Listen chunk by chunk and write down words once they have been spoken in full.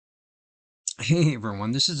Hey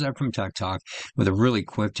everyone, this is Ed from Tech Talk with a really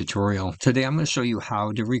quick tutorial. Today I'm going to show you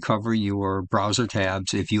how to recover your browser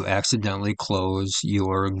tabs if you accidentally close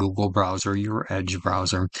your Google browser, your Edge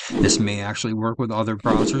browser. This may actually work with other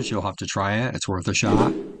browsers. You'll have to try it. It's worth a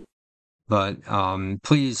shot. But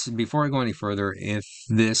please, before I go any further, if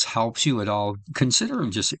this helps you at all, consider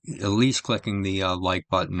just at least clicking the like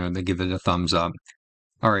button or to give it a thumbs up.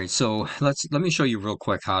 All right, so let me show you real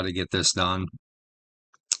quick how to get this done.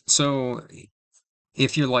 So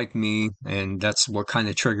if you're like me, and that's what kind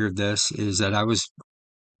of triggered this, is that I was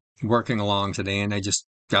working along today and I just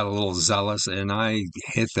got a little zealous and I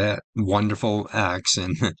hit that wonderful X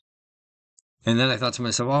and and then I thought to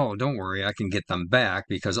myself, oh, don't worry, I can get them back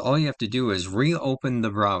because all you have to do is reopen the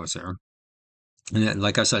browser. And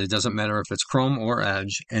like I said, it doesn't matter if it's Chrome or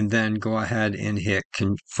Edge, and then go ahead and hit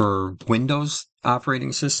for Windows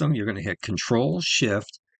operating system, you're going to hit Control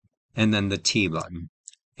Shift and then the T button,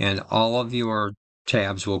 and all of your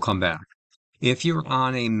tabs will come back. If you're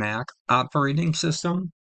on a Mac operating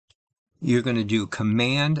system, you're going to do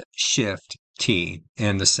Command Shift T,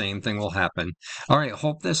 and the same thing will happen. All right,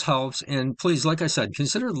 hope this helps. And please, like I said,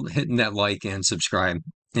 consider hitting that like and subscribe.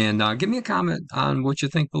 And give me a comment on what you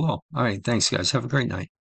think below. All right, thanks, guys. Have a great night.